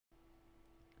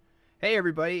Hey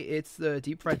everybody, it's the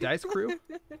Deep Fried Dice crew.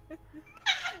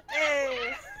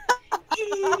 Hey.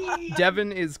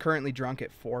 Devin is currently drunk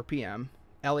at 4 p.m.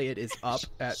 Elliot is up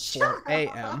at 4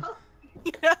 a.m.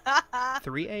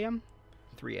 3 a.m.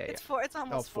 3 a.m. It's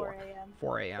almost 4 a.m.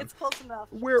 4 a.m. It's close enough.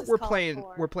 We're Just call it playing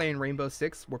 4. we're playing Rainbow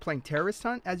Six. We're playing Terrorist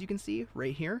Hunt, as you can see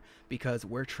right here, because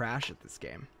we're trash at this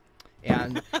game,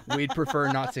 and we'd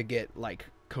prefer not to get like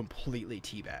completely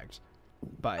teabagged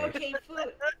by. Okay,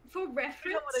 for I reference,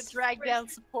 don't want to drag down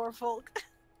some poor folk.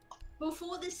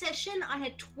 before this session, I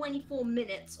had 24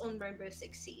 minutes on Rainbow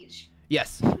Six Siege.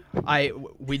 Yes,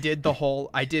 we did the whole.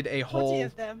 I did a 40 whole.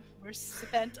 of them were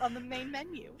spent on the main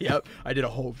menu. Yep, I did a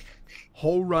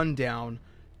whole rundown,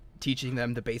 teaching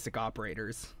them the basic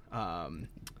operators, and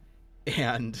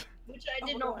Which I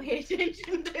did not pay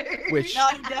attention to. Which- No,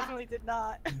 you definitely did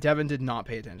not. Devin did not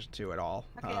pay attention to at all.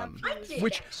 Okay, I'm I did,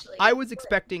 which actually. I was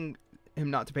expecting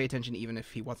him not to pay attention, even if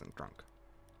he wasn't drunk.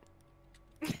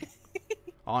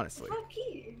 Honestly, Fuck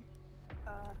you.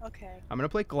 Okay. I'm gonna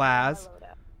play Glass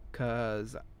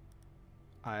because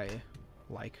I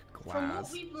like From what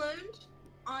Glass. we've learned,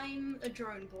 I'm a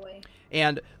drone boy.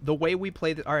 And the way we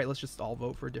play the, all right, let's just all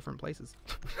vote for different places.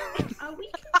 We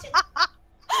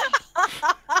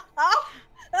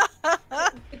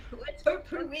Let's hope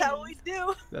who That's how we wins.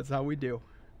 do. That's how we do.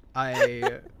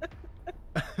 I.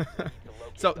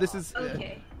 So this is.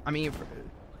 Okay. I mean,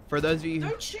 for those of you,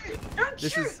 Don't shoot! Don't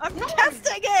This shoot! is- I'm No.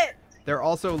 testing it. they're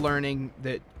also learning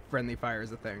that friendly fire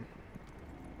is a thing.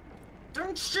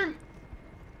 Don't shoot!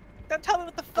 Don't tell me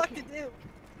what the fuck Okay. to do.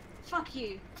 Fuck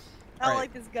you. I don't Alright.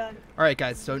 like this gun. All right,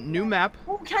 guys. So new map.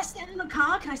 Oh, can I stand in the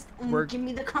car? Can I? We're- Give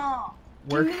me the car.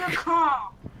 We're Give me the car.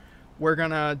 we're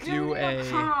gonna Give do me the a.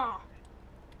 car.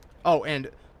 Oh, and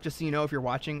just so you know, if you're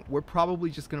watching, we're probably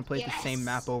just gonna play the same Yes.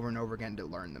 map over and over again to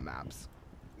learn the maps.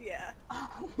 Yeah.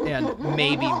 And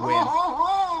maybe win.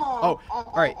 Oh,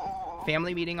 all right.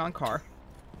 Family meeting on car.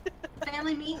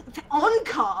 Family meeting on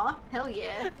car. Hell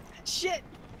yeah. Shit.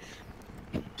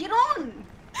 Get on.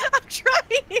 I'm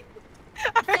trying.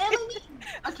 Family meeting.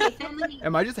 Okay, family meeting.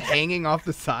 Am I just hanging off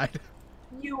the side?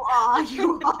 You are.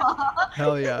 You are.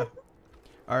 Hell yeah.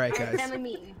 All right, Alright, guys. family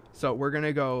meeting. So we're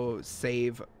gonna go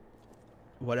save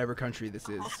whatever country this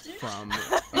is Hostage? from.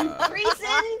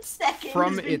 Prison second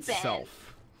From has been itself.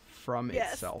 From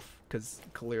Yes. itself, because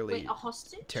banned. clearly Wait, a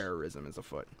hostage? terrorism is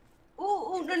afoot.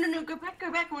 Oh, no, go back. I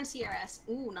want to see your ass.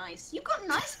 Ooh, nice. You've got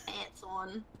nice pants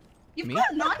on. You've Me?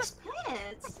 got nice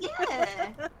pants.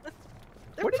 Yeah.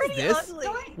 They're What is pretty this? ugly.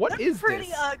 What They're is pretty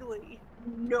this? ugly.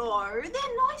 No, they're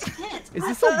nice pants. Is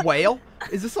this a whale?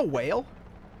 Is this a whale?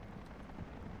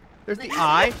 There's the Like-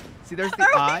 eye. See, there's the Are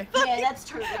we eye. Yeah, that's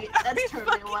totally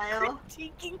Fucking well.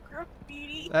 critiquing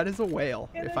graffiti. That is a whale,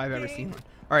 In if a I've ever game. seen one.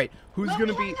 All right, who's Well,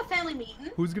 gonna we're be having a family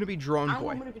meeting. who's gonna be drone I'm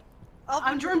boy? gonna be. I'll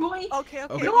I'm be- drone boy. Okay.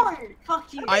 Okay. No,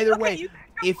 fuck you. Either Okay, way, you-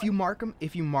 if you mark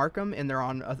them and they're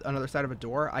on another side of a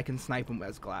door, I can snipe them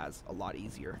as Glaz a lot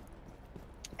easier.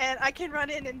 And I can run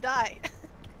in and die.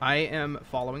 I am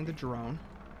following the drone.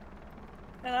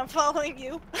 And I'm following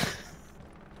you.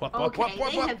 Whoop, whoop, Okay, whoop,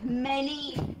 whoop, they whoop. have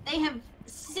many. They have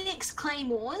 6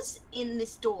 claymores in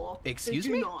this door. Excuse so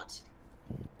do me? not.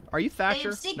 Are you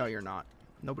Thatcher? six- No, you're not.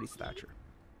 Nobody's Thatcher.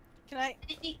 Can I?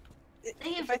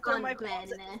 They have if I throw gun my gland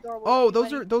balls in at there. the door, will Oh,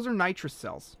 anybody- those are nitrous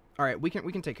cells. All right, we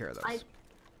can take care of those.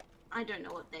 I don't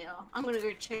know what they are. I'm gonna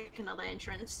go check another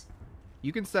entrance.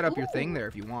 You can set up your thing Ooh. there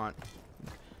if you want.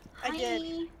 I did.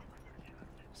 Hi.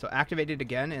 So activate it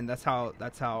again, and that's how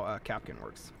Capcan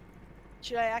works.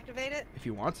 Should I activate it? If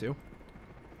you want to.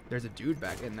 There's a dude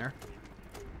back in there.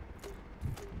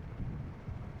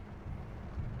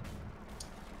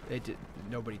 It did.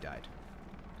 Nobody died.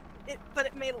 But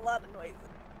it made a lot of noise.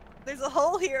 There's a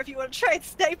hole here if you want to try and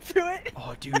snipe through it.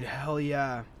 Oh, dude, hell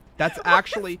yeah. That's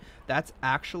actually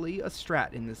a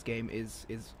strat in this game is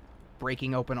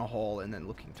breaking open a hole and then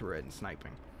looking through it and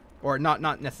sniping. Or not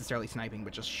necessarily sniping,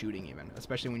 but just shooting even,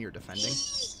 especially when you're defending.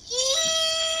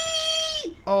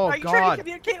 Oh Are you trying to god.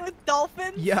 communicate with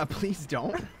dolphins? Yeah, please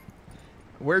don't.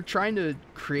 We're trying to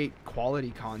create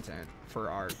quality content for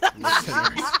our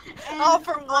listeners. All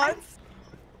for once.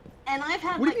 And I've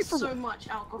had What do you like mean for so much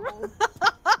alcohol.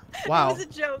 Wow. It was a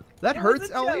joke. That It was hurts,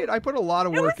 a joke. Elliot. I put a lot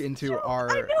of It work was a into joke. our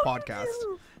I know you podcast.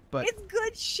 do. But It's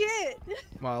good shit.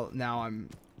 well,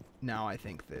 now I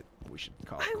think that we should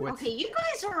call it I- quits. Okay, you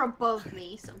guys are above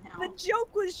me somehow. The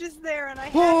joke was just there, and I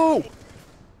had Whoa! to.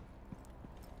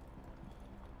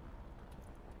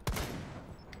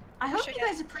 I hope Should you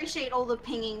guys appreciate all the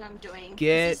pinging I'm doing.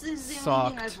 Get this is the only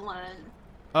thing sucked. I've learned.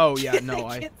 Oh yeah, no,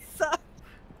 It sucks.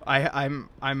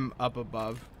 I'm up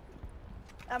above.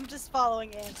 I'm just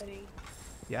following Anthony.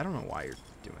 Yeah, I don't know why you're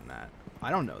doing that. I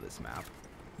don't know this map.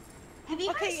 Have you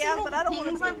Okay, guys yeah, seen all but the I don't wanna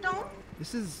things be I've done? alone.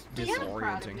 This is You're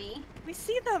proud of disorienting. me. We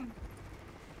see them.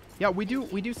 Yeah, we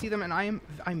do see them, and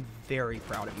I'm very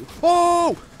proud of you.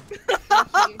 Oh!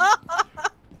 Thank you.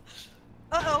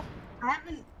 Uh-oh. I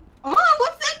haven't. Oh,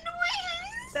 what's that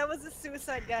noise? That was a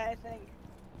suicide guy, I think.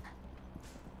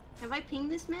 Have I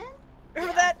pinged this man?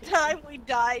 Remember Yeah. that time we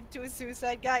died to a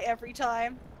suicide guy every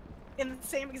time? In the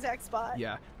same exact spot?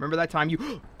 Yeah. Remember that time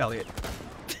you Elliot.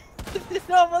 It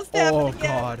almost happened Oh again.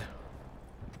 god.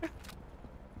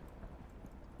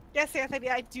 Yes, Anthony,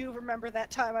 I do remember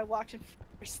that time I walked in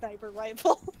for a sniper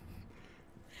rifle.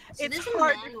 So It's there's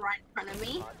hard a man right in front of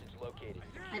me.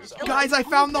 I just killed Guys, him. I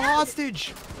found the Oh, God.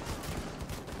 hostage.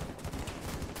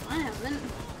 I haven't.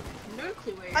 No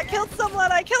clue where. I killed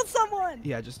someone! I killed someone!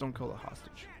 Yeah, just don't kill the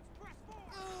hostage.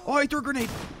 Oh, I threw a grenade.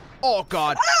 Oh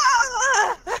god.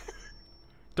 Ah!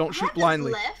 Don't shoot Whoever's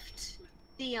blindly. left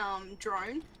the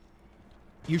drone.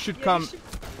 You should Yeah, come.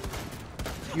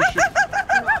 You should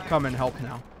No. come and help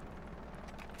now.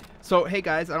 So, hey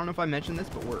guys, I don't know if I mentioned this,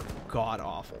 but we're god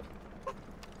awful.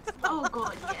 Oh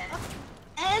god, yeah.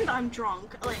 And I'm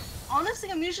drunk. Like,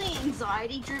 honestly, I'm usually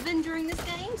anxiety driven during this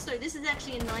game, so this is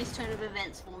actually a nice turn of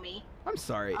events for me. I'm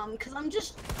sorry. Cause I'm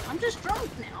just drunk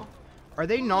now. Are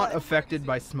they not What? affected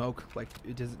by smoke? Like,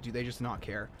 do they just not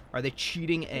care? Are they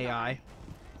cheating AI?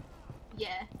 Yeah.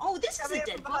 Oh, this is Coming a up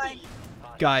dead from behind.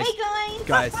 body. Guys, Hey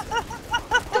guys. guys,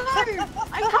 No!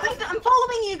 I'm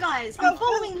following you guys. I'm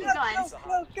following you guys.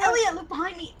 Go. Elliot, look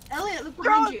behind me. Elliot, look Throw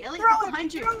behind it, you. Elliot, throw look it,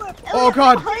 behind you. throw it. Elliot, Oh, look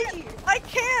God. behind you. I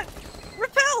can't!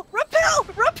 Repel! Repel!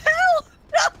 Repel!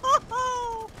 No!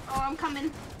 Oh, I'm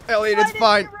coming. Elliot, Why it's did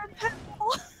fine. you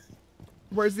repel?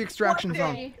 Where's the extraction One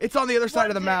from? day. It's on the other side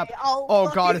of the One map. day I'll Oh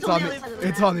god, it's fucking on the the other side of the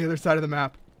it's map. on the other side of the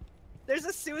map. There's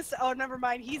a suicide. Oh, never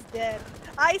mind. He's dead.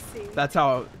 I see. That's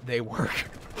how they work.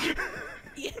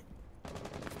 Yeah.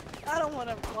 I don't want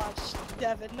to watch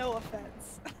Devin. No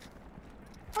offense.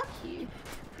 Fuck you.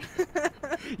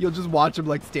 You'll just watch him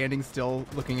like standing still,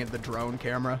 looking at the drone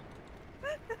camera.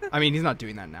 I mean, he's not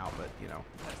doing that now, but you know,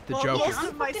 the Well, joke most is. I'm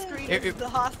of my fucking- screen It- is the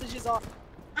hostages on.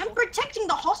 I'm protecting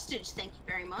the hostage, thank you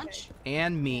very much.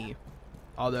 And me.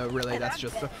 Although really, And that's I'm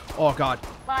just. dead. Oh god.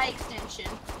 By extension.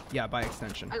 Yeah, by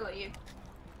extension. I got you.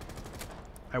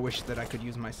 I wish that I could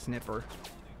use my snipper.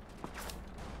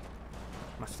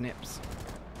 My snips.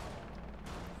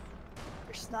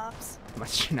 Your snops. My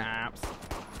schnapps.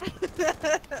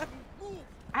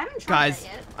 I haven't tried Guys,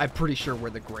 that yet. I'm pretty sure we're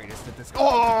the greatest at this.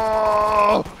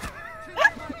 Oh!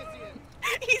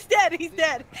 He's dead. He's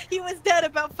dead. He was dead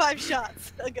about 5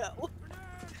 shots ago.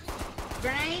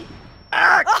 Grenade?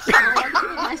 Ah! Oh, I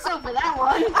killed myself for that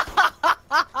one.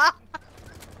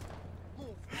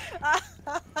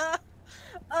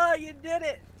 Oh, you did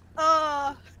it.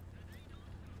 Oh,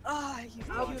 you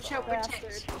I you shall bastard.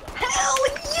 protect. Hell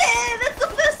yeah! That's the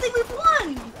first thing we've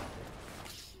won!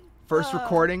 First Oh.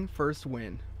 recording, first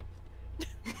win.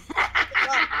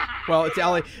 Well, it's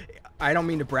Elliot. I don't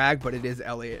mean to brag, but it is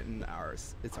Elliot and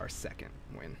ours. It's our second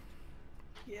win.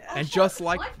 Yeah. And just I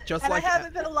like, like this. just And like, I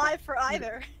haven't been alive for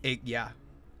either. yeah.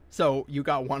 So you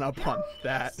got one up on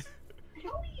that. How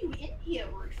are you in here,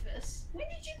 Rufus? When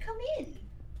did you come in?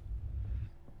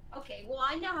 Okay, well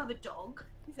I now have a dog.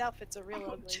 These outfits are I real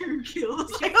got ugly. 2 kills.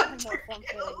 You I got should 2 have more fun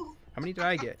kills. How many did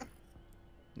I get?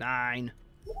 9.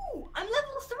 Ooh, I'm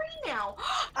level 3 now.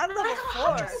 I'm level I got 4.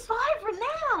 105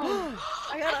 renown.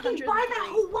 I got I can buy that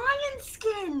 103. Hawaiian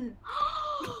skin.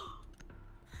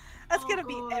 That's Oh, gonna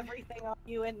be God. everything on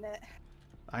you, isn't it?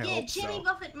 I Yeah, hope Jimmy so.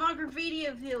 Buffett,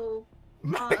 Margaritaville.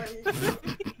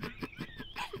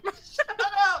 Shut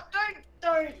up!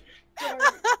 Don't!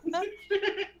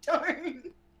 Don't!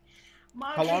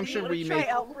 How long should we Try make-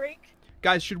 Outbreak.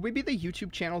 Guys, should we be the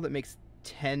YouTube channel that makes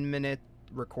 10-minute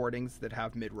recordings that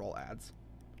have mid-roll ads?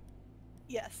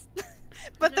 Yes.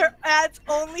 But they're ads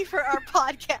only for our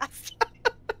podcast.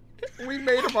 We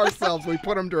made them ourselves. We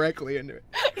put them directly into it.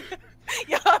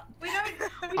 Yeah. We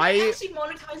don't I- actually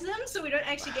monetize them, so we don't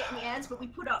actually get any ads, but we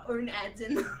put our own ads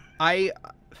in. I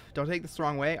don't take this the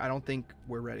wrong way. I don't think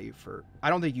we're ready for. I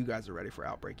don't think you guys are ready for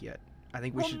Outbreak yet. I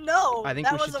think we Well, should. no. I think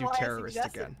that we should wasn't do why I terrorist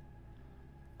suggested. again.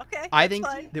 Okay. I that's think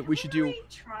fine. that we should do.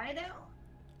 Try it out.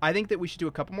 I think that we should do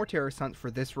a couple more terrorist hunts for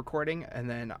this recording, and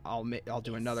then I'll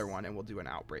do another one, and we'll do an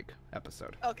Outbreak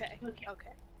episode. Okay. Okay.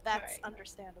 Okay. That's Alright.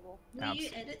 understandable. Will you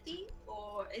edit these,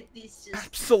 or is this just?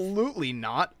 Absolutely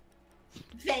not.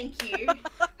 Thank you.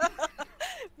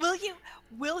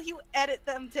 Will you edit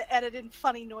them to edit in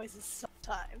funny noises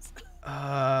sometimes?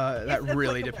 That If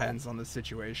really applicable. depends on the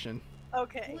situation.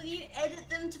 Okay. Will you edit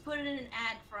them to put in an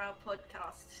ad for our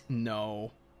podcast?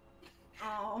 No.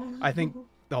 Oh. I think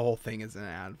The whole thing is an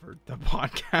ad for the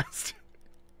podcast.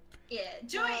 Yeah,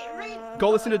 join. Read. Go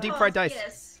listen to Deep Fried Dice.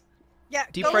 Yes. Yeah,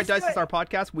 Deep go Fried listen Dice to is our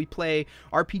podcast. We play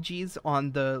RPGs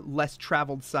on the less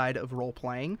traveled side of role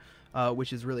playing,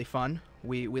 which is really fun.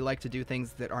 We like to do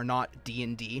things that are not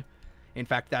D&D. In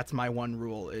fact, that's my one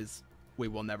rule: is we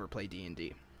will never play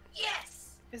D&D.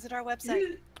 Yes. Visit our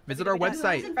website. Visit our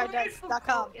website,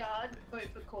 DeepFriedDice.com. Vote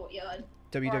for Courtyard.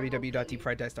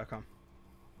 www.deepfrieddice.com.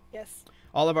 Yes.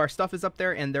 All of our stuff is up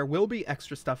there, and there will be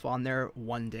extra stuff on there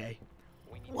one day.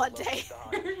 One day.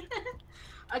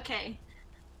 Okay.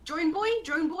 Drone boy.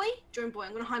 I'm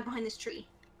gonna hide behind this tree.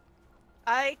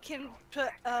 I can put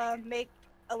make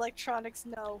electronics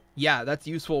know. Yeah, that's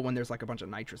useful when there's like a bunch of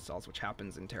nitrous cells, which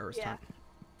happens in terrorist Yeah. time.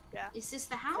 Yeah. Is this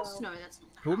the house? So- No, that's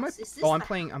not the Who am I? house. Is this Oh, I'm the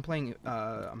playing. I'm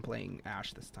playing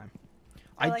Ash this time.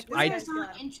 I like this I guy's Those are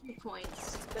gun. entry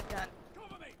points. Good gun.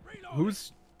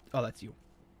 who's? Oh, that's you.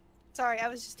 Sorry, I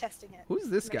was just testing it. Who's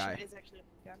this Make sure guy? it is actually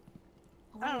a gun.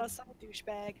 I don't know, some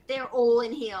douchebag. They're all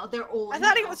in here. I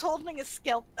thought he was holding a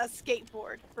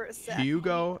skateboard for a sec.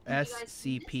 Hugo Have you guys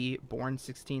seen SCP, born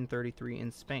 1633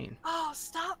 in Spain. Oh,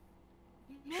 stop!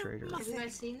 Traitor. Have you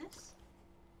guys seen this?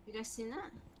 You guys seen that?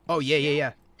 Oh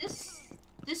yeah.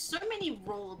 There's so many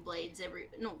rollerblades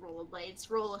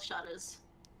roller shutters.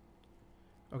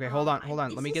 Okay, hold on. Is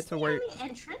Let me this get to the where. only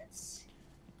entrance?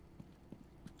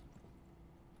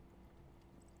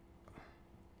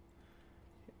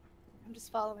 I'm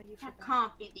just following you for That that.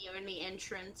 can't be the only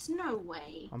entrance. No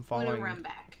way. I'm I'm following- gonna run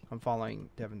back. I'm following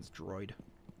Devin's droid.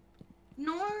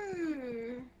 No.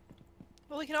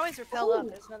 Well, we can always repel up.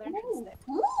 There's another entrance there.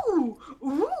 Ooh.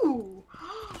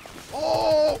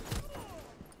 Oh!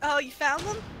 Oh, you found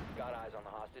them? Got eyes on the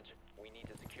hostage. We need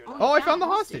to secure Oh, the Oh, I found the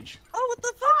hostage. Oh, what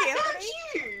the fuck, Oh, I Anthony?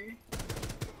 found you.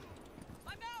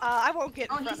 I won't get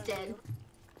in Oh, front he's of dead. you.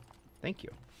 Thank you.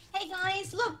 Hey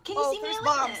guys, look. Can you Oh, see me? there's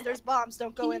Elliot? bombs. There's bombs.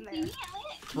 Don't go in Can you there. see me,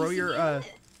 Elliot? Can Throw you see your me,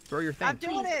 Elliot? Throw your thing. I'm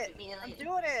doing Please it. look at me, I'm Elliot.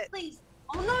 doing it. Please.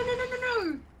 Oh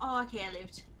no. Oh, okay, I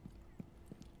lived.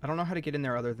 I don't know how to get in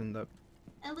there other than the.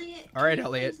 Elliot. All right, can you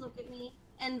Elliot. Please look at me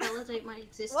and validate my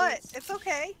existence. What? It's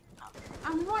okay.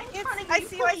 I'm right in front of you. I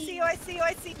see you. I see you. I see you.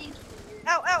 I see you. Please.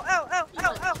 Ow! Ow! Ow! Ow!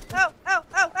 Ow! Ow! Ow! Ow!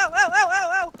 Ow! Ow! Ow!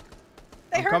 Ow! Ow!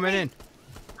 They I'm hurt coming me. in.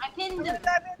 I I'm pinned gonna him.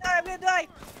 die. I'm gonna die.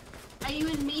 Are you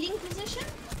in meeting position?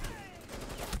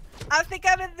 I think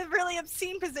I'm in the really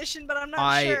obscene position, but I'm not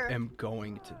I sure. am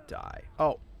going to die.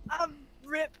 Oh,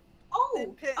 Rip.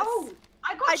 Oh, Piss.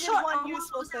 I got I did shot one while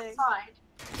useful I was thing. outside.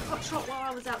 I got shot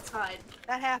while I was outside.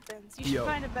 That happens. You should Yo.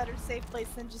 find a better safe place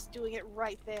than just doing it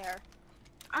right there.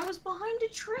 I was behind a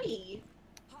tree.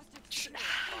 hostage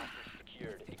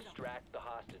secured. Extract the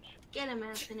hostage. Get him,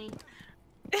 Anthony.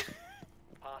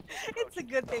 Hostage It's a approaching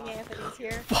good the thing hostage. Anthony's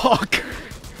here. fuck!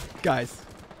 Guys,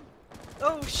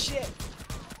 Oh shit.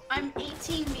 I'm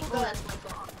 18 meters. Oh, that's my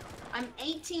god. I'm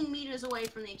 18 meters away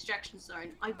from the extraction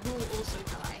zone. I will also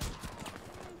die.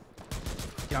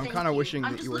 yeah, I'm Thank kind of you. wishing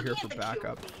I'm that just you were here looking for at the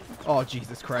kill backup. feed. Oh,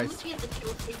 Jesus I'm Christ. looking at the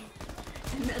kill feed.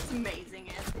 And that's amazing,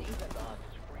 Anthony. Set the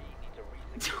hostage free.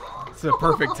 Need to resecure. It's a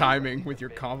perfect timing with your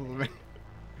compliment.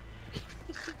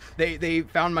 They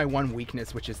found my one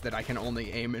weakness, which is that I can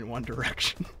only aim in one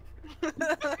direction.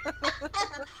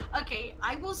 Okay,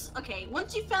 okay,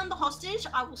 once you found the hostage,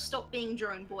 I will stop being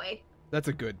drone boy. That's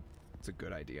a good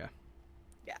idea.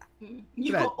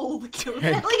 You That- got all the kills.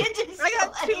 Hey. Elliot didn't I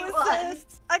got kill 2 anyone.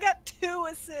 assists. I got 2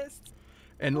 assists.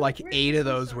 And Oh, like we're 8 of so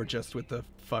those were sorry. just with the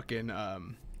fucking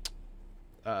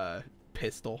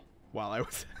pistol while I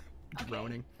was Okay.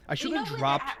 droning. I We should know have where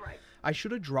dropped they're at, right? I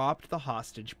should have dropped the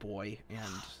hostage boy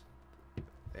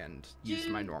and used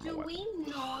my normal Do weapon.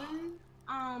 we know,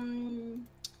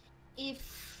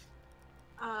 if,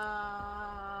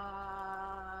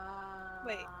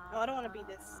 Wait, no, I don't want to be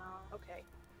this. Okay,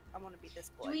 I want to be this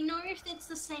Do boy. we know if it's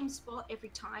the same spot every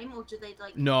time, or do they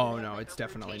like? No, do they have, no, like, it's a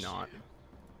definitely not. rotation?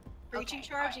 Breaching Okay,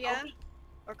 charge, alright, yeah, I'll be-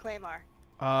 or Claymore.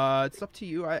 It's up to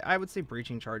you. I would say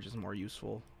breaching charge is more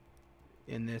useful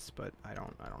in this, but I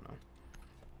don't know.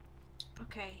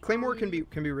 Okay. Claymore can be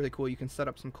really cool. You can set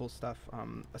up some cool stuff,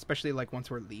 especially like once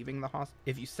we're leaving the hostage.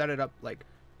 If you set it up like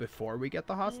before we get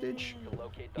the hostage, To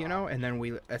locate the you know, hostage. and then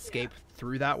we escape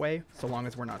through that way, so long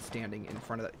as we're not standing in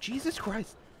front of that. Jesus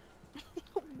Christ!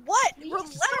 What? Please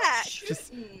stop Relax. Just-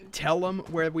 shooting. Tell them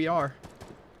where we are.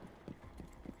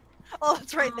 Oh,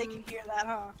 that's right. They can hear that,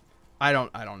 huh? I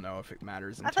don't know if it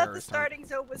matters in I thought the terrorist time. starting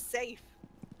zone was safe.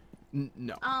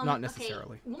 No, not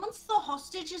necessarily. Okay. Once the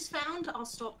hostage is found, I'll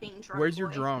stop being drone. Where's your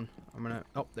boy. drone? I'm gonna.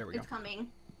 Oh, there we go. It's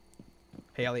coming.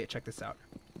 Hey, Elliot, check this out.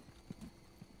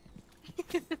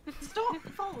 Stop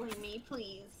following me,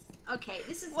 please. Okay,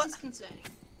 this is What? disconcerting.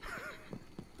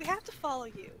 We have to follow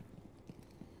you.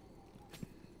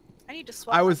 I need to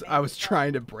swap. I my was fanny stuff.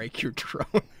 trying to break your drone.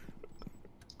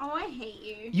 Oh, I hate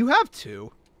you. You have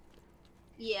two.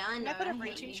 Yeah, I Can know. I put a hate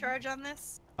breaching you. charge on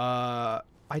this? I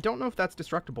don't know if that's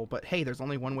destructible, but hey, there's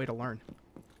only one way to learn.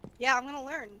 Yeah, I'm gonna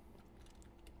learn.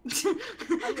 I'm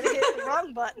gonna hit the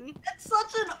wrong button. That's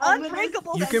such an ominous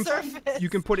Unbreakable You can- surface. You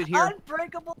can put it here.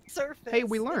 Unbreakable surface. Hey,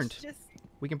 we learned. It's just,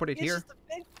 We can put it it's here. just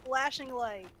a big flashing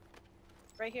light.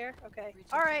 Right here? Okay.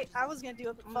 Alright, I was gonna do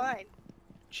it, but fine.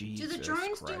 Jesus Do the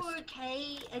drones Christ. do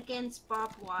okay against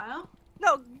barbed wire?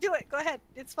 No, do it. Go ahead.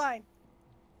 It's fine.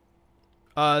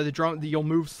 The drone, you'll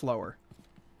move slower.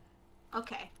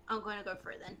 Okay, I'm going to go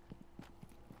for it then.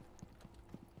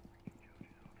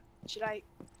 Should I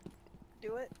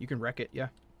do it? You can wreck it, yeah.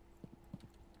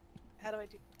 How do I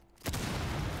do?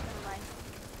 Never mind.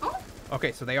 Oh,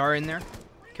 Okay, so they are in there.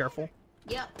 Careful.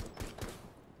 yep.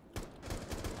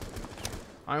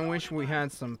 I wish we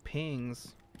had some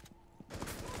pings.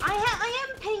 I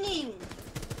am pinging.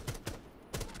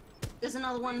 There's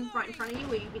another one right in front of you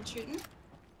where you've been shooting.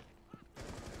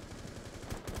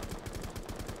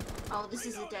 Oh, this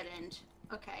is a dead end.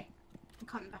 Okay, I'm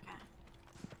coming back out.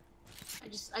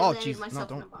 I Oh, landed jeez, no,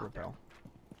 myself in a don't bathroom. repel.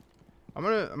 I'm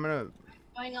gonna.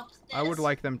 Going upstairs. I would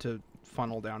like them to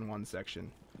funnel down one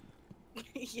section.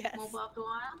 Yes. More barbed wire.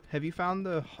 Have you found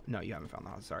the? No, you haven't found the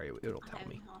house. Sorry, it'll I tell have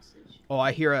me. a hostage. Oh,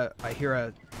 I hear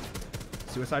a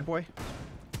suicide boy.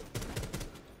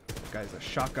 This guy's a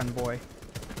shotgun boy.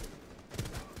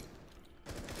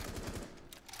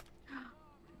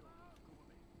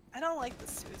 I don't like the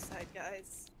suicide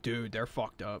guys. Dude, they're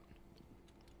fucked up.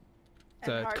 It's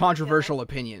And a hard to controversial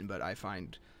opinion, but I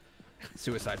find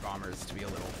suicide bombers to be a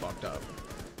little fucked up.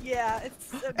 Yeah,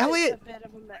 it's a Elliot! bit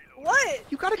of a mess. What?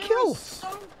 You got a There kill. was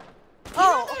so-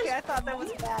 Oh, there's okay. I thought that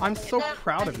was bad. I'm so That-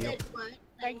 proud of that you. dead one,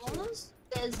 Thank that you. was-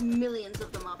 There's millions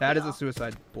of them up That is here. a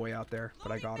suicide boy out there,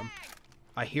 but I got him.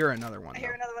 I hear another one. I hear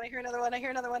though. another one. I hear another one. I hear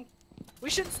another one. We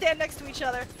shouldn't stand next to each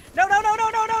other. No, no, no, no,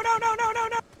 no, no, no, no, no, no,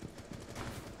 no.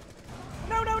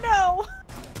 No, no, no.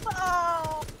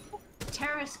 Oh.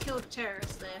 Terrorist killed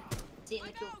terrorist there. See in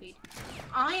the kill feed.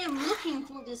 I am looking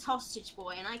for this hostage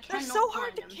boy and I They're cannot so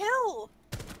hard find to him. kill.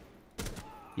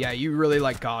 Yeah, you really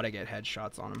gotta get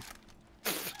headshots on him.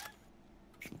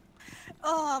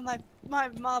 Oh, my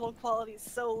model quality is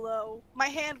so low. My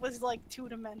hand was like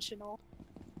 2-dimensional.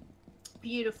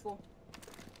 Beautiful.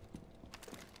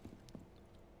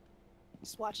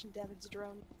 Just watching Devin's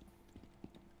drone.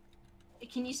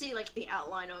 Can you see like the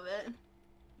outline of it?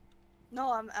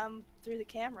 No, I'm through the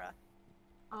camera.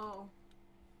 Oh.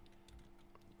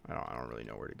 I don't really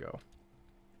know where to go.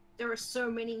 There are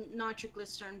so many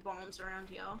nitroglycerin bombs around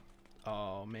here.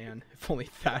 Oh man, if only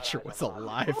Thatcher was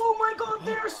alive. Oh my god,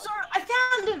 there are so- I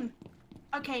found him!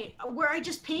 Okay, where I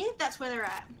just pinged, that's where they're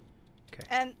at.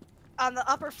 And on the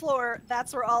upper floor,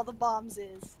 that's where all the bombs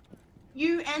is.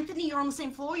 You, Anthony, you're on the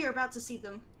same floor, you're about to see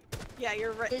them. Yeah,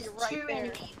 you're right. There's You're right two there.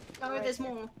 enemies. No, Right there's there.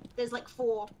 more. There's like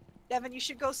 4. Devin, you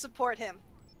should go support him.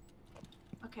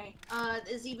 Okay,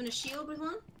 there's even a shield with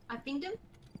one. I pinged him.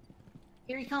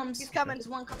 Here he comes. He's coming. There's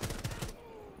one coming.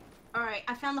 Alright,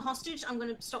 I found the hostage. I'm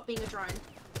gonna stop being a drone.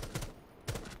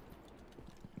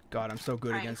 God, I'm so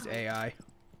good Alright, against cool. AI.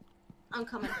 I'm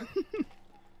coming.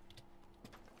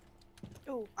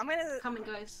 Ooh, I'm gonna Coming,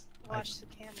 guys. watch the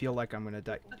camera. Feel like I'm gonna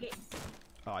die. Okay,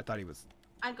 Oh, I thought he was.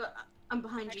 I'm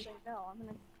behind you. Actually, no, I'm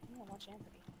gonna watch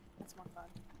Anthony. That's more fun.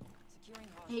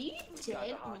 Are you Got dead?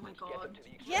 the Oh my hostage. Get god. them to the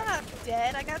extraction Yeah, I'm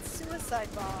dead. I got suicide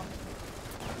bomb.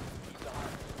 Keep the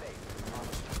hostage safe.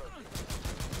 Hostage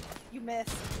approaching. You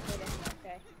missed. You did it.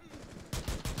 Okay.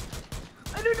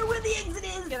 I don't know where the exit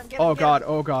is! Get him, get him, Oh get god, him.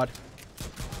 oh god.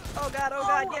 Oh god, oh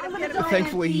god, Oh, get I'm him, gonna get him. die.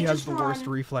 Thankfully, he Anthony, has just the worst run.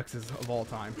 reflexes of all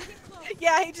time.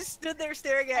 Yeah, he just stood there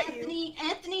staring at you.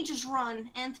 Anthony, just run.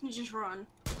 Anthony, just run.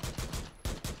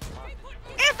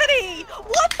 Anthony!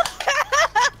 What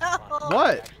the hell?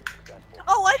 What?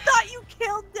 Oh, I thought you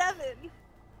killed Devin.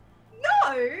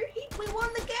 No! We won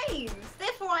the games!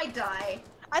 Therefore I die.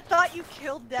 I thought you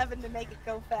killed Devin to make it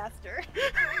go faster.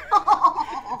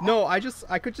 No, I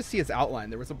could just see his outline.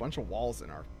 There was a bunch of walls in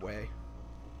our way.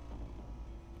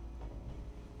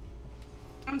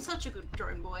 I'm such a good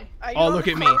drone boy. Are you Oh, on look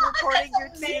the at me. phone recording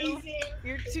Amazing.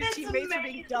 your two That's teammates for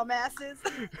being dumbasses?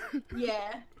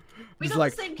 Yeah. We He's got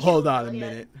like, the same hold kill, on a Elliot.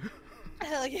 minute.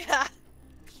 Hell yeah.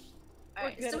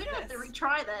 Alright, good so we at don't have to this.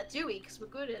 retry that, do we? Because we're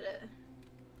good at it.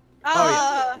 Oh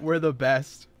yeah, we're the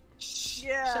best.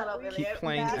 Yeah. Shut up, we- Elliot. Keep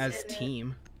playing best as at it.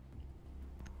 team.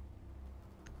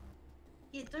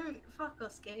 Yeah, don't fuck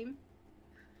us, game.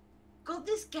 God,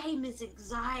 this game is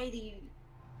anxiety.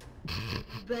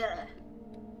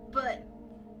 But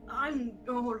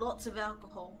lots of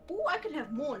alcohol. Oh, I could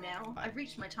have more now. I've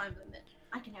reached my time limit.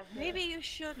 I can have more. Maybe you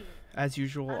shouldn't. As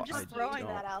usual, I'm I just throwing don't.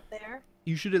 that out there.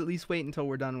 You should at least wait until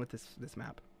we're done with this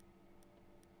map.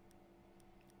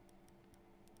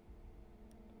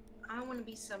 I want to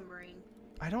be submarine.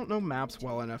 I don't know maps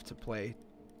well enough to play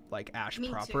like Ash Me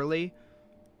too. properly.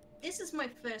 This is my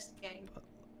first game. But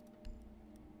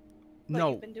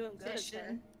No. You've been doing good.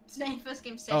 Session. Today, first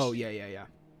game session. Oh yeah.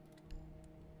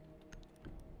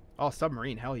 Oh,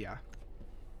 submarine, hell yeah.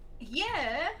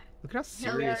 Yeah. Look at how Hell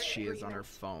serious yeah, she is on arena. her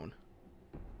phone.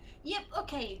 Yep.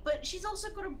 Okay, but she's also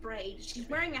got a braid. She's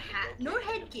wearing a hat. No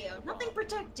headgear. Nothing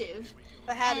protective.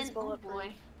 The hat and, is bulletproof. Oh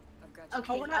boy. Oh,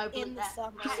 Okay, we're I not believe in the that.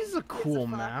 submarine. This is a cool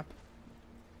map.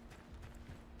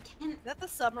 Can, Is that the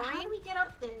how submarine? do we get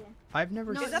up there? I've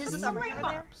never No, Is that seen the there's a submarine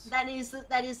submarine over maps.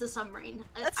 That is the submarine.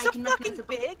 That's I so can fucking recognize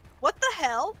the- big. What the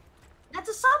hell? That's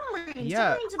a submarine.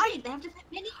 Yeah. Submarines are big. They have to fit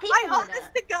many people I in honest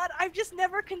it. to God, I've just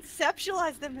never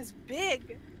conceptualized them as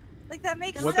big. Like that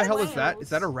makes What sense. the hell is that? Is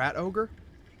that a rat ogre?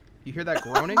 You hear that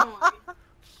groaning?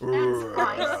 That's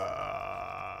nice.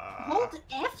 Hold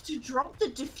F to drop the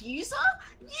diffuser?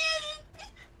 Yeah.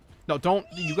 No, don't.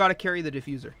 You gotta carry the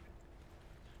diffuser.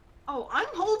 Oh, I'm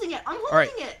holding it. I'm All right.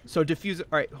 holding it. So diffuser.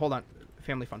 All right, hold on.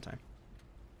 Family fun time.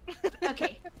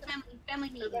 Okay. Family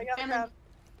meeting. I got Family. that.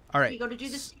 All You right. got to do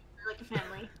this like a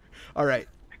family. All right.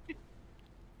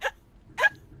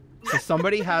 So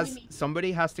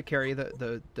somebody has to carry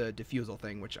the diffusal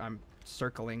thing, which I'm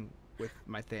circling with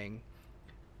my thing.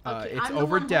 Okay, It's I'm the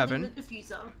over one holding Devin. the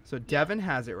diffuser. So Devin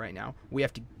has it right now. We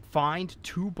have to find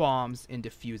 2 bombs and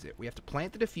defuse it. We have to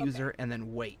plant the diffuser and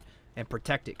then wait and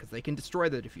protect it because they can destroy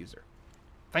the diffuser.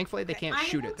 Thankfully, they can't I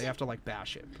shoot it. want They to- have to like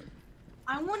bash it. But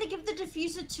I want to give the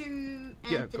diffuser to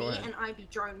Yeah, Anthony go ahead. and I be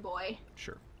drone boy.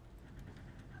 sure.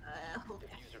 Hold it.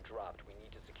 Diffuser dropped. We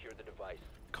need to secure the device.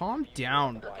 Calm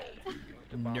down, Okay. Move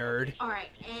to bomb nerd. location. All right,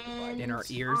 and In our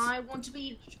ears. I want to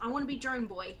be drone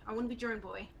boy. I want to be drone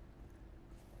boy.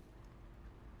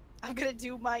 I'm gonna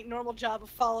do my normal job of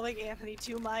following Anthony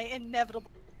to my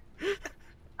inevitable. All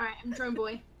right, I'm drone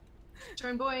boy.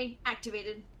 Drone boy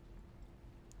activated.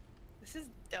 This is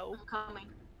dope. I'm coming.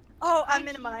 Oh, Hi, I'm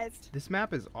minimized. This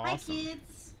map is Hi awesome.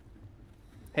 kids.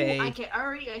 Hey.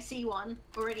 Ooh, I see one.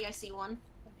 Already I see one.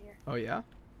 I'm here. Oh yeah?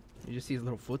 You just see these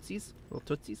little footsies? Little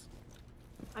tootsies?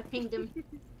 I pinged him.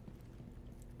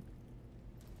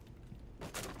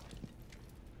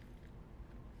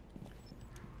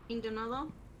 Pinged another.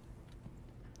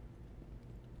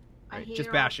 I Right, hear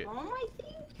just bash a it. bomb, I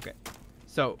think.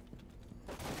 So,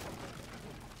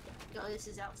 Oh, this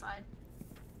is outside.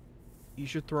 you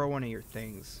should throw one of your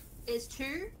things. There's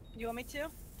 2. You want me to?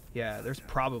 Yeah, there's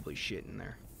probably shit in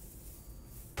there.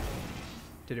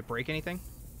 Did it break anything?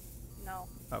 No.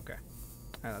 Okay.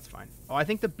 That's fine. Oh, I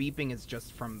think the beeping is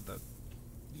just from the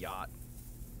yacht.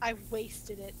 I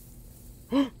wasted it.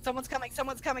 Someone's coming.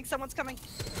 Someone's coming. Someone's coming.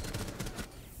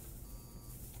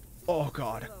 Oh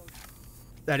god.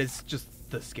 That is just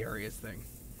the scariest thing.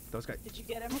 Those guys. Did you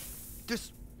get him?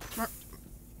 Just.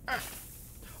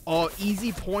 Oh,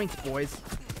 easy points, boys.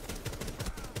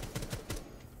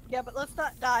 Yeah, but let's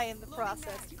not die in the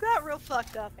process. You got real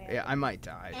fucked up, man. Yeah, I might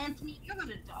die. Anthony, you're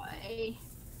gonna die.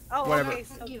 Oh, Whatever. okay.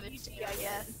 So Give it GG, to you. I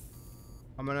guess.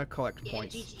 I'm gonna collect Yeah,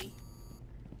 points. GG.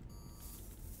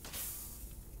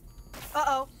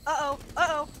 Uh-oh. Uh-oh. Uh-oh.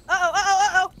 Uh-oh. Uh-oh.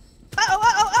 Uh-oh.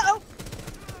 Uh-oh. Uh-oh.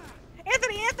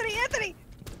 Anthony! Anthony! Anthony!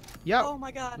 Yeah. Oh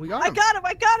my god. we got I him. got him!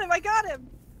 I got him! I got him!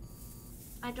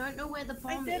 I don't know where the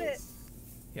bomb did it. is.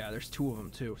 Yeah, there's 2 of them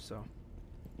too, so.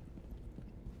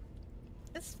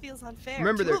 This feels unfair.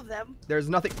 Remember 2 there- of them. There's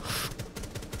nothing.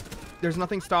 There's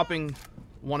nothing stopping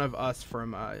one of us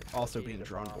from also Located being a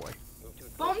drone bomb. boy. Move to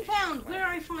its Bomb location. found. Where do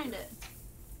I find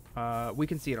it? We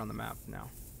can see it on the map now.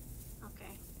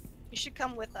 Okay. You should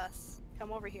come with us.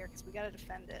 Come over here, because we gotta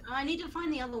defend it. I need to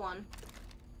find the other one.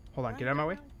 Hold on, get out of my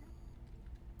way.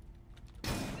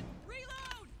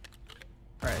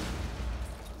 Alright.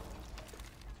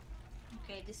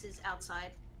 Okay, this is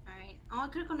outside. Alright. Oh, I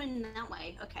could have gone in that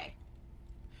way. Okay.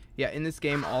 Yeah, in this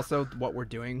game, also, what we're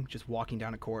doing, just walking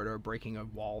down a corridor, breaking a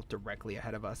wall directly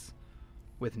ahead of us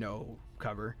with no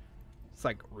cover. It's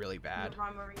like really bad. No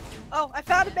rhyme or reason. Oh, I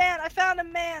found a man! I found a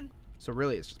man! So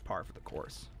really, it's just par for the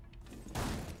course.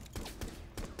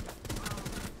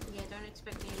 Yeah, don't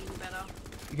expect me anything better.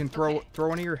 You can throw Okay. throw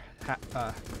one of your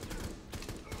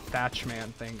thatch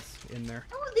man things in there.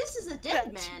 Oh, this is a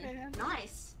dead That's man. man.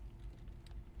 Nice.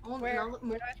 Oh, Where- another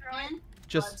where do I throw it? man.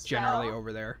 Just Blood generally spell.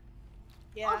 over there.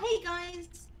 Yeah. Oh, hey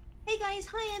guys. Hey guys.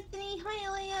 Hi, Anthony. Hi,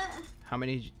 Elliot. How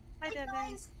many? Hi, Hey Devin.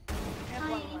 guys. I have Hi.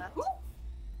 one left. Ooh.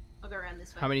 I'll go around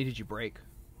this way. How many did you break?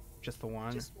 Just the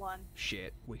one? Just one.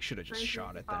 Shit, we should have just Thank you.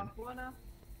 shot it then. Water.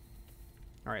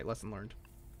 Alright, lesson learned.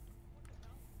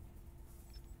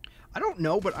 I don't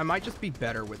know, but I might just be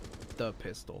better with the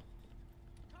pistol.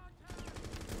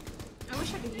 I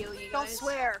wish I could heal you Don't guys.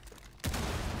 swear.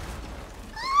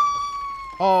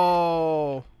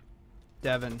 Oh,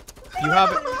 Devin, you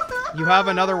have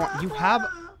another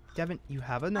one. Devin, you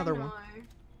have another one.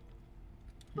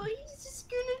 But he's just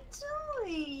gonna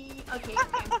die. Okay,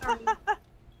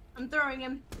 I'm throwing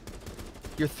him.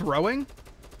 You're throwing?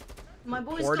 My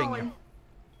boy's Boarding going. you.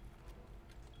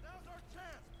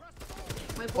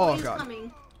 My Oh, boy's God.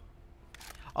 coming.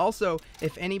 Also,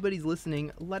 if anybody's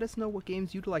listening, let us know what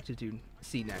games you'd like to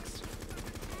see next.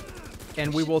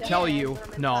 And we will tell you,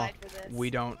 no, Vermintide for this. we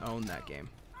don't own that game.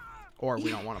 Or we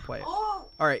don't want to play it. Oh,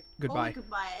 Alright, oh, goodbye. we could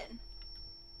buy it.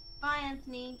 Bye,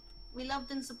 Anthony. We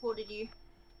loved and supported you.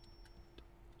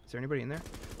 Is there anybody in there?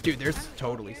 Dude, there's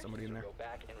totally somebody in there. Go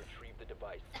back and retrieve the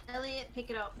device. Elliot, pick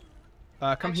it up. Come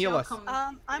Actually, heal I'll us.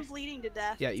 come. I'm bleeding to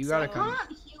death. Yeah, you so- gotta I come.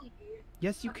 can't heal you.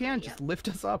 Yes, you Okay, can. yeah. Just lift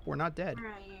us up. We're not dead.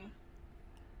 Where are you?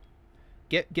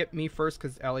 Get me first,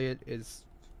 because Elliot is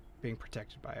being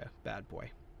protected by a bad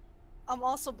boy. I'm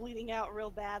also bleeding out real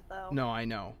bad though. No, I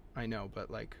know,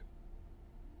 but like,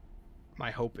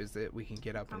 my hope is that we can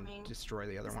get up and Coming. destroy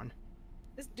the other one.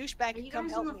 This douchebag can you come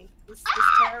guys help in the- me. This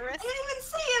I terrorist. didn't even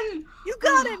see him. You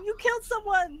got him. You killed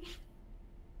someone.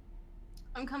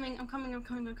 I'm coming.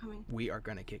 We are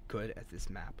gonna get good at this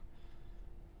map.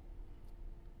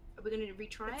 Are we gonna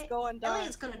retry It's it? going dark.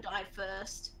 Elliot's gonna die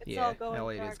first. It's Yeah, all going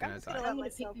Elliot dark. is gonna I'm just die. gonna let I'm gonna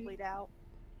myself pick you. bleed out.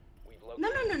 We've No.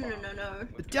 located the bomb. No.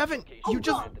 Devin, Oh, you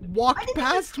just God. I walked didn't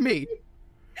past me.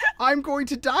 I'm going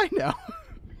to die now.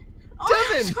 Oh,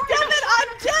 Devin!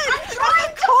 I'm dead. I'm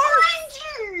trying to find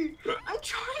you. I'm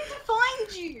trying to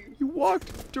find you. You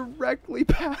walked directly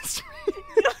past me.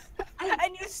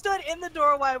 And you stood in the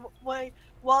doorway while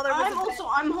there was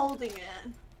I'm holding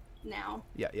it now.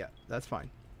 Yeah, that's fine.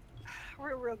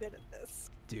 We're real good at this.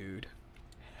 Dude,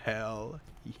 hell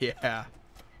yeah.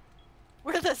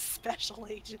 We're the special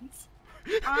agents.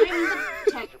 I'm the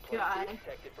tech Your place guy. is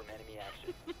protected from enemy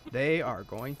action. They are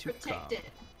going to Protect come.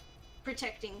 it.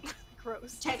 Protecting.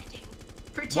 Gross. Protecting.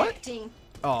 Protecting.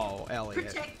 Oh, Elliot.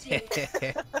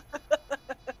 Protecting.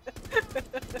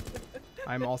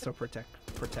 I'm also protect.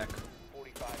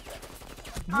 45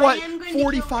 seconds. I What? am going to kill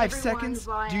 45 everyone seconds?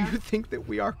 via- Do you think that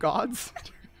we are gods?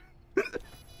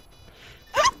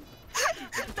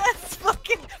 That's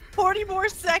fucking 40 more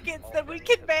seconds All than we friendlies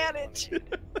can have been manage.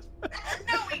 eliminated.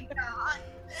 No, we not.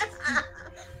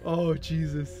 Oh,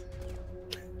 Jesus.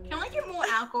 Can I get more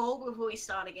alcohol before we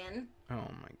start again? Oh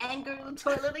my god. And go to the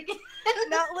toilet again?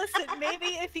 Now listen, maybe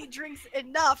if he drinks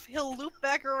enough, he'll loop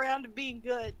back around to being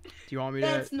good. Do you want me to?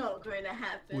 That's not going to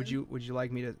happen. Would you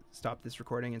like me to stop this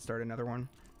recording and start another one?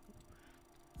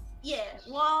 Yeah,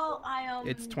 well,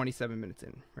 It's 27 minutes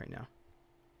in right now.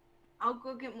 I'll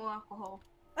go get more alcohol.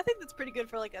 I think that's pretty good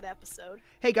for like an episode.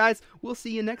 Hey guys, we'll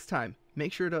see you next time.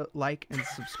 Make sure to like and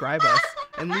subscribe us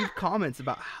and leave comments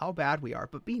about how bad we are,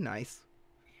 but be nice.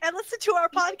 And listen to our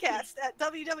podcast at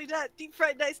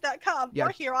www.deepfrieddice.com Yeah. or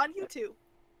here on YouTube.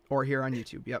 Or here on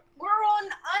YouTube. Yep. We're on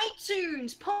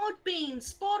iTunes, Podbean,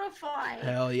 Spotify.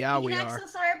 Hell yeah, you we can are.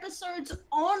 access our episodes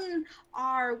on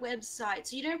our website,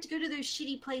 so you don't have to go to those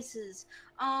shitty places.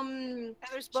 And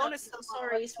there's bonuses. I'm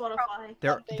sorry, Spotify.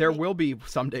 There Someday. will be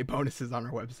someday bonuses on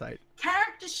our website.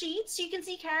 Character sheets. You can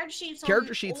see character sheets.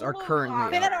 Character on sheets all are of currently our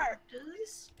up. Fan art.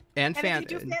 characters. And And fan.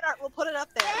 if you do fan art, we'll put it up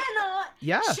there. Fan art.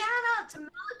 Yeah. Shout out to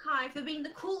Malachi for being the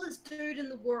coolest dude in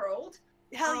the world.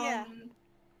 Hell yeah.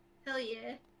 Hell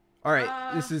yeah. All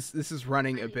right. This Uh, is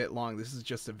running a bit long. This is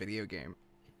just a video game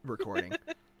recording.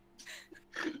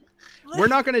 We're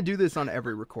not gonna do this on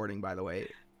every recording, by the way.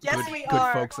 Yes, good, we good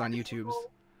are. folks on YouTube's.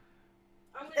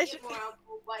 I'm gonna get more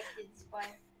alcohol. Bye, kids. Bye.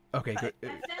 Okay, good.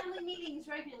 At family meetings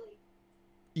regularly.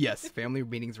 Yes, family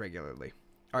meetings regularly.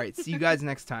 All right, see you guys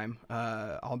next time.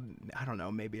 I don't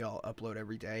know, maybe I'll upload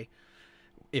every day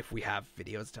if we have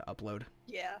videos to upload.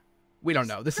 Yeah. We don't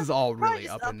know. This is all Probably really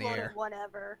just up in the upload it air.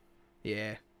 Whatever.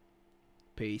 Yeah.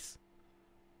 Peace.